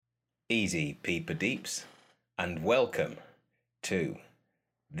Easy Peeper Deeps, and welcome to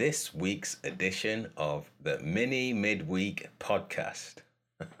this week's edition of the Mini Midweek Podcast.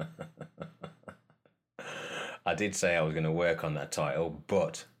 I did say I was going to work on that title,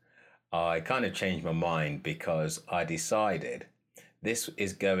 but I kind of changed my mind because I decided this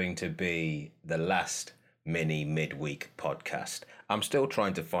is going to be the last Mini Midweek Podcast. I'm still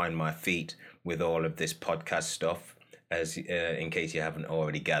trying to find my feet with all of this podcast stuff, as in case you haven't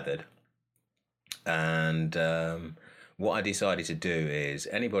already gathered. And what I decided to do is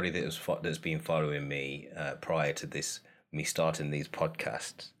anybody that's been following me prior to me starting these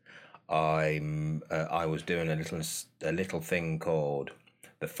podcasts, I was doing a little thing called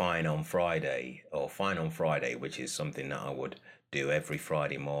the Fine on Friday, which is something that I would do every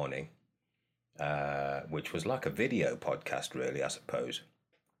Friday morning, which was like a video podcast, really, I suppose.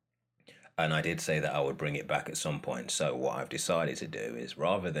 And I did say that I would bring it back at some point. So what I've decided to do is,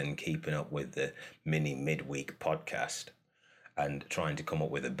 rather than keeping up with the Mini Midweek Podcast and trying to come up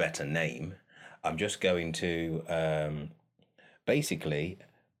with a better name, I'm just going to basically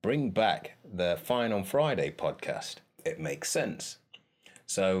bring back the Fine on Friday podcast. It makes sense.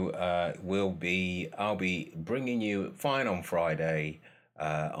 So I'll be bringing you Fine on Friday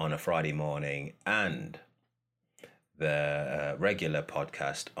on a Friday morning, and the regular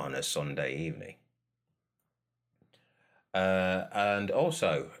podcast on a Sunday evening. And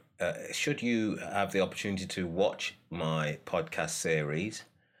also, should you have the opportunity to watch my podcast series,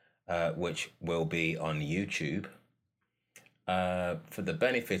 which will be on YouTube, for the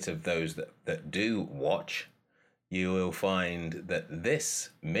benefit of those that do watch, you will find that this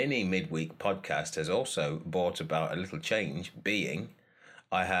mini midweek podcast has also brought about a little change, being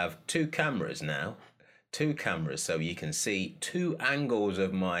I have two cameras now. Two cameras, so you can see two angles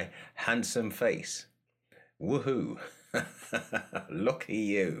of my handsome face. Woohoo! Lucky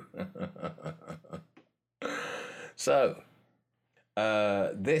you. So,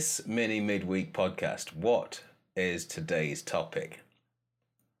 this mini midweek podcast, what is today's topic?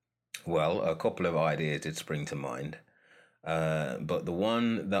 Well, a couple of ideas did spring to mind, but the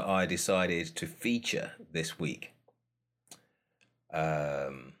one that I decided to feature this week,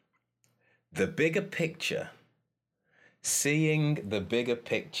 the bigger picture. Seeing the bigger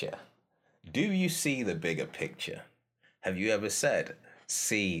picture. Do you see the bigger picture? Have you ever said,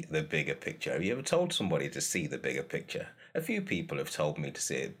 see the bigger picture? Have you ever told somebody to see the bigger picture? A few people have told me to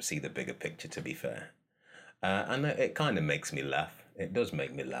see the bigger picture, to be fair. And it kind of makes me laugh. It does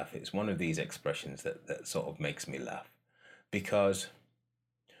make me laugh. It's one of these expressions that sort of makes me laugh. Because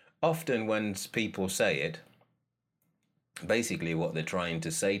often when people say it, basically what they're trying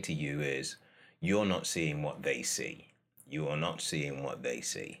to say to you is, you're not seeing what they see. You are not seeing what they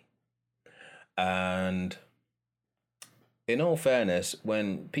see. And in all fairness,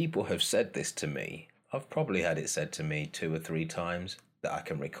 when people have said this to me, I've probably had it said to me 2 or 3 times that I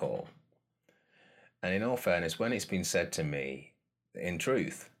can recall. And in all fairness, when it's been said to me, in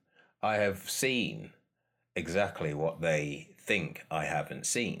truth, I have seen exactly what they think I haven't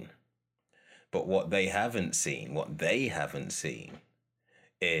seen. But what they haven't seen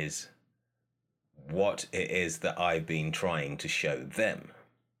is what it is that I've been trying to show them.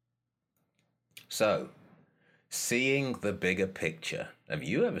 So, seeing the bigger picture. Have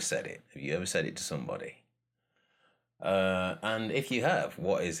you ever said it? Have you ever said it to somebody? And if you have,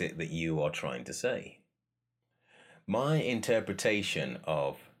 what is it that you are trying to say? My interpretation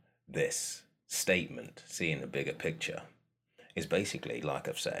of this statement, seeing the bigger picture, is basically, like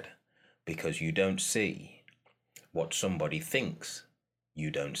I've said, because you don't see what somebody thinks you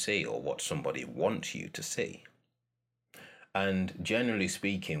don't see, or what somebody wants you to see. And generally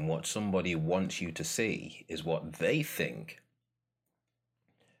speaking, what somebody wants you to see is what they think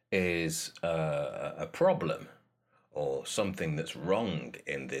is a problem or something that's wrong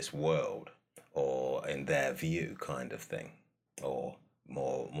in this world, or in their view, kind of thing, or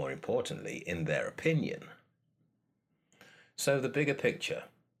more importantly, in their opinion. So the bigger picture.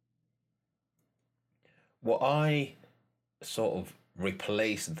 What I sort of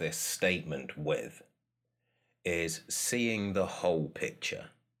replace this statement with is seeing the whole picture.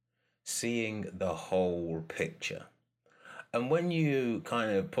 Seeing the whole picture. And when you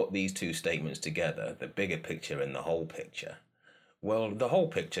kind of put these two statements together, the bigger picture and the whole picture, well, the whole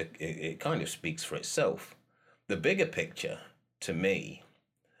picture, it kind of speaks for itself. The bigger picture, to me,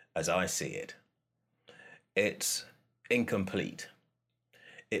 as I see it, it's incomplete.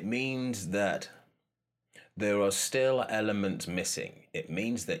 It means that there are still elements missing. It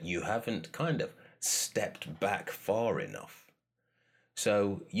means that you haven't kind of stepped back far enough.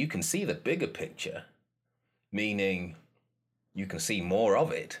 So you can see the bigger picture, meaning you can see more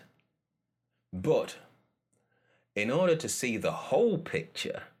of it, But in order to see the whole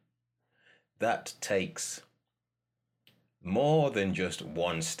picture, that takes more than just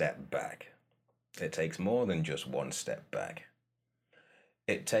one step back. It takes more than just one step back.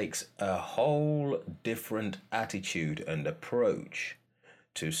 It takes a whole different attitude and approach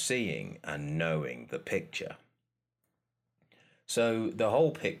to seeing and knowing the picture. So the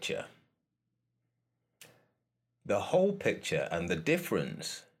whole picture and the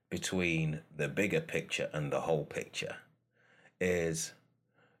difference between the bigger picture and the whole picture is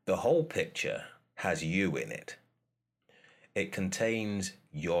the whole picture has you in it. It contains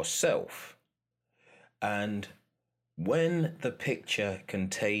yourself. And when the picture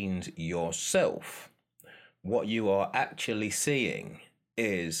contains yourself, what you are actually seeing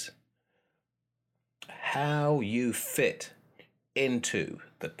is how you fit into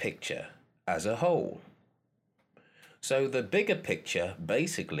the picture as a whole. So the bigger picture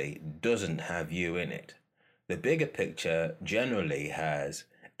basically doesn't have you in it. The bigger picture generally has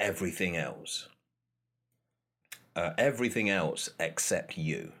everything else. Everything else except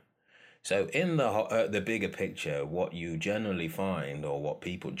you. So in the bigger picture, what you generally find, or what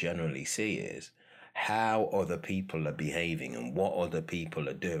people generally see, is how other people are behaving and what other people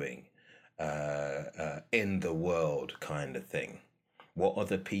are doing in the world, kind of thing. What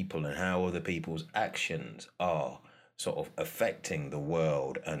other people and how other people's actions are sort of affecting the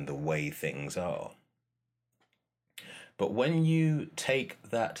world and the way things are. But when you take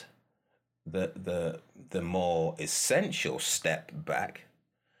that the more essential step back,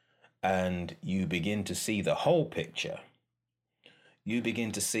 and you begin to see the whole picture, you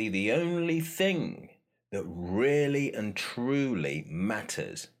begin to see the only thing that really and truly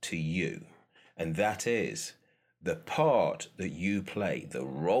matters to you, and that is the part that you play, the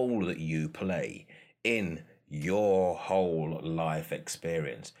role that you play in your whole life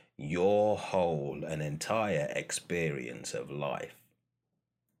experience, your whole and entire experience of life.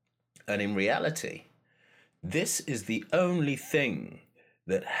 And in reality, this is the only thing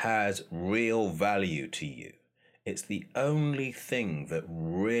that has real value to you. It's the only thing that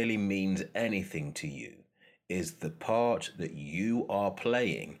really means anything to you, is the part that you are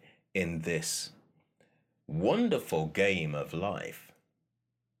playing in this wonderful game of life.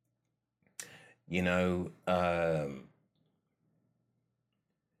 You know,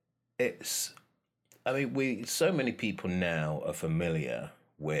 so many people now are familiar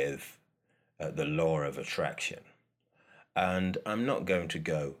with the law of attraction. And I'm not going to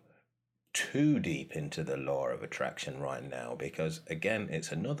go too deep into the law of attraction right now, because again,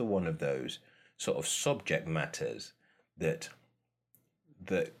 it's another one of those sort of subject matters that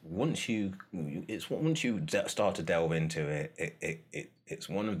once you start to delve into it's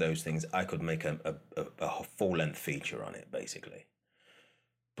one of those things. I could make a full-length feature on it, basically.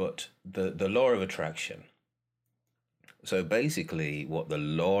 But the law of attraction. So basically, what the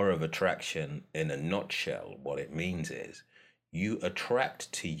law of attraction, in a nutshell, what it means is you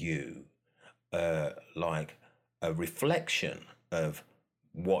attract to you like a reflection of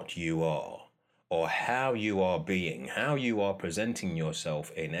what you are, or how you are being, how you are presenting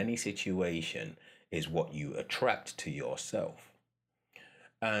yourself in any situation is what you attract to yourself.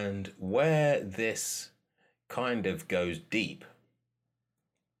 And where this kind of goes deep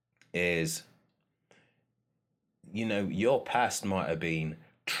is, you know, your past might have been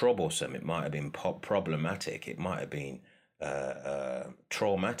troublesome, it might have been problematic, it might have been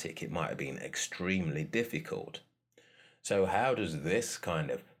traumatic, it might have been extremely difficult. So how does this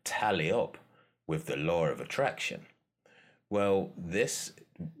kind of tally up with the law of attraction? Well, this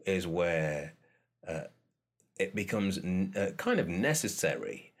is where it becomes kind of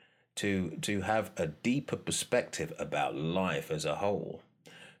necessary to have a deeper perspective about life as a whole,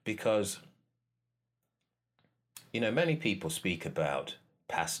 because many people speak about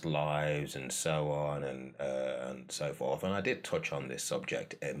past lives and so on and so forth. And I did touch on this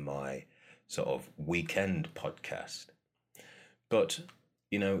subject in my sort of weekend podcast. But,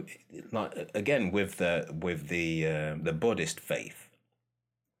 like, again, with the Buddhist faith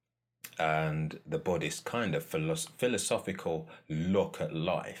and the Buddhist kind of philosophical look at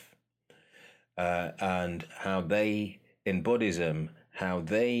life, and how they, in Buddhism, how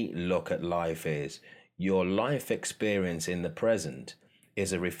they look at life is, your life experience in the present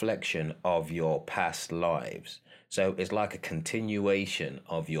is a reflection of your past lives. So it's like a continuation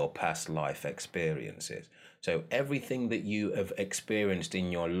of your past life experiences. So everything that you have experienced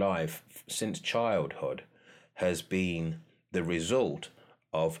in your life since childhood has been the result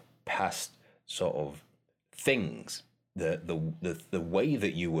of past sort of things, the way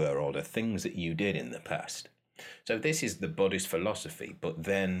that you were, or the things that you did in the past. So this is the Buddhist philosophy. But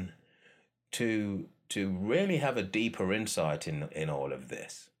then to really have a deeper insight in all of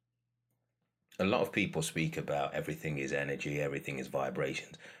this. A lot of people speak about everything is energy, everything is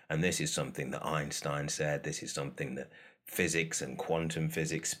vibrations, and this is something that Einstein said. This is something that physics and quantum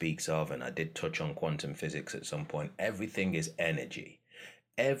physics speaks of, and I did touch on quantum physics at some point. Everything is energy.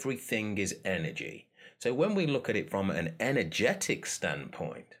 Everything is energy. So when we look at it from an energetic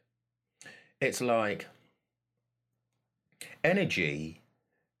standpoint, it's like energy.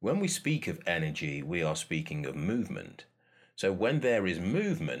 When we speak of energy, we are speaking of movement. So when there is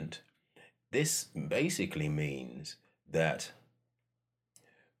movement, this basically means that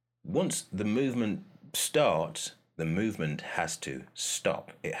once the movement starts, the movement has to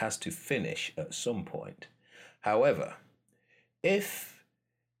stop. It has to finish at some point. However, if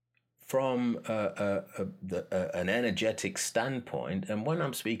from an energetic standpoint, and when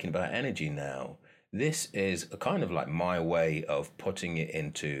I'm speaking about energy now, this is a kind of like my way of putting it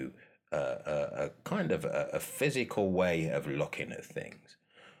into a kind of a physical way of looking at things.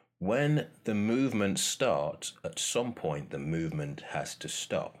 When the movement starts, at some point the movement has to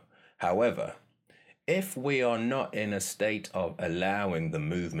stop. However, if we are not in a state of allowing the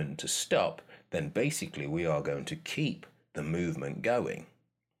movement to stop, then basically we are going to keep the movement going.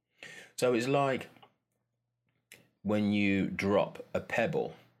 So it's like when you drop a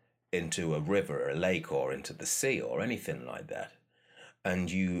pebble into a river, a lake, or into the sea, or anything like that,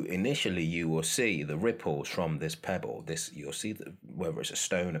 and you will see the ripples from this pebble. You'll see whether it's a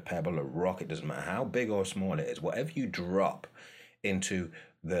stone, a pebble, a rock, it doesn't matter how big or small it is. Whatever you drop into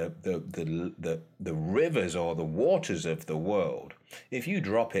the rivers or the waters of the world, if you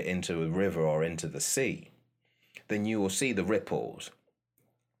drop it into a river or into the sea, then you will see the ripples.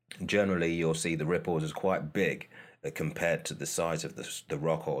 Generally, you'll see the ripples as quite big compared to the size of the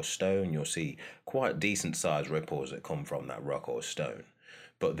rock or stone. You'll see quite decent sized ripples that come from that rock or stone.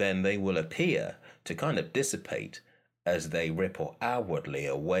 But then they will appear to kind of dissipate as they ripple outwardly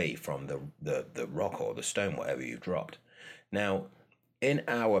away from the rock or the stone, whatever you've dropped. Now, in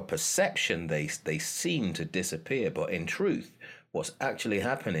our perception, they seem to disappear, but in truth, what's actually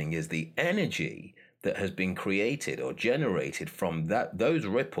happening is the energy that has been created or generated from those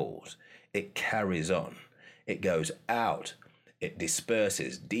ripples, it carries on. It goes out. It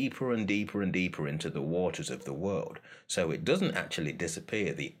disperses deeper and deeper and deeper into the waters of the world. So it doesn't actually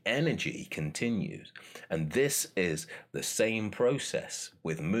disappear. The energy continues. And this is the same process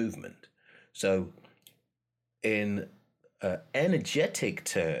with movement. So in energetic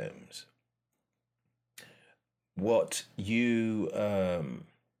terms, what the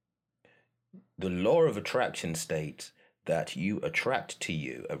law of attraction states that you attract to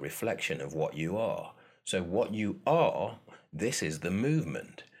you a reflection of what you are. So what you are, this is the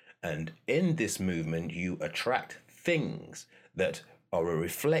movement. And in this movement, you attract things that are a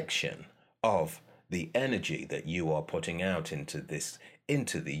reflection of the energy that you are putting out into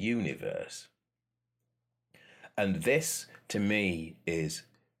the universe. And this, to me, is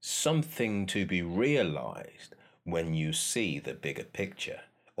something to be realized when you see the bigger picture,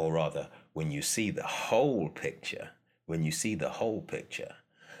 or rather, when you see the whole picture,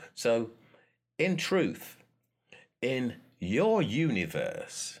 So, in truth, in your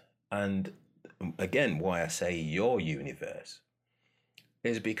universe, and again, why I say your universe,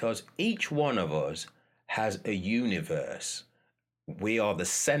 is because each one of us has a universe. We are the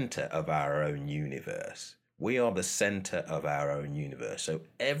center of our own universe. So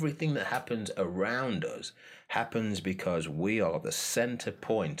everything that happens around us happens because we are the center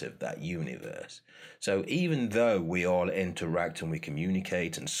point of that universe. So even though we all interact and we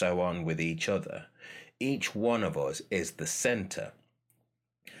communicate and so on with each other, each one of us is the center.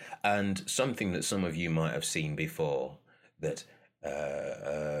 And something that some of you might have seen before, that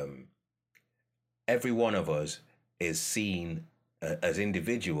every one of us is seen as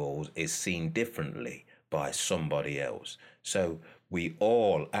individuals, is seen differently by somebody else. So we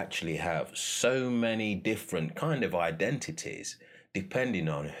all actually have so many different kind of identities depending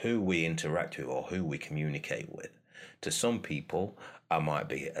on who we interact with or who we communicate with. To some people, I might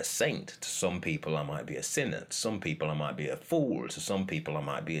be a saint. To some people, I might be a sinner. To some people, I might be a fool. To some people, I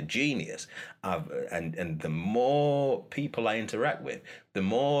might be a genius. And the more people I interact with, the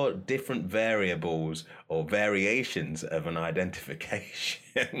more different variables or variations of an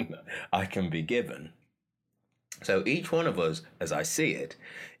identification I can be given. So each one of us, as I see it,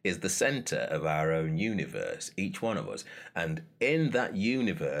 is the center of our own universe, each one of us. And in that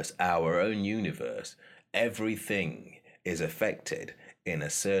universe, our own universe, everything is affected in a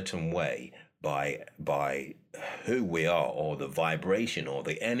certain way by who we are, or the vibration, or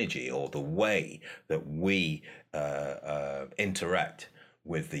the energy, or the way that we interact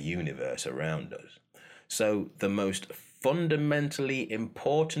with the universe around us. So the most fundamentally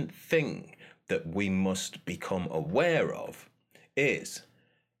important thing that we must become aware of is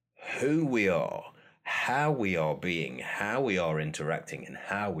who we are, how we are being, how we are interacting, and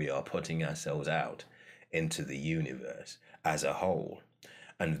how we are putting ourselves out into the universe as a whole.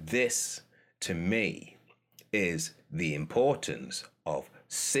 And this, to me, is the importance of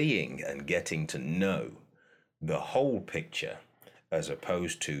seeing and getting to know the whole picture as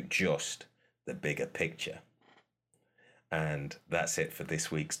opposed to just the bigger picture. And that's it for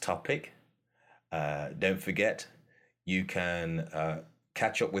this week's topic. Don't forget, you can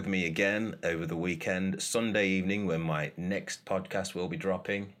catch up with me again over the weekend, Sunday evening, when my next podcast will be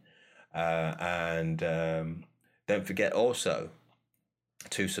dropping. And don't forget also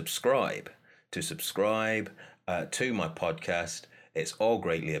to subscribe to my podcast. It's all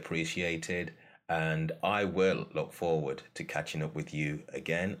greatly appreciated. And I will look forward to catching up with you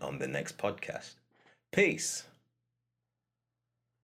again on the next podcast. Peace.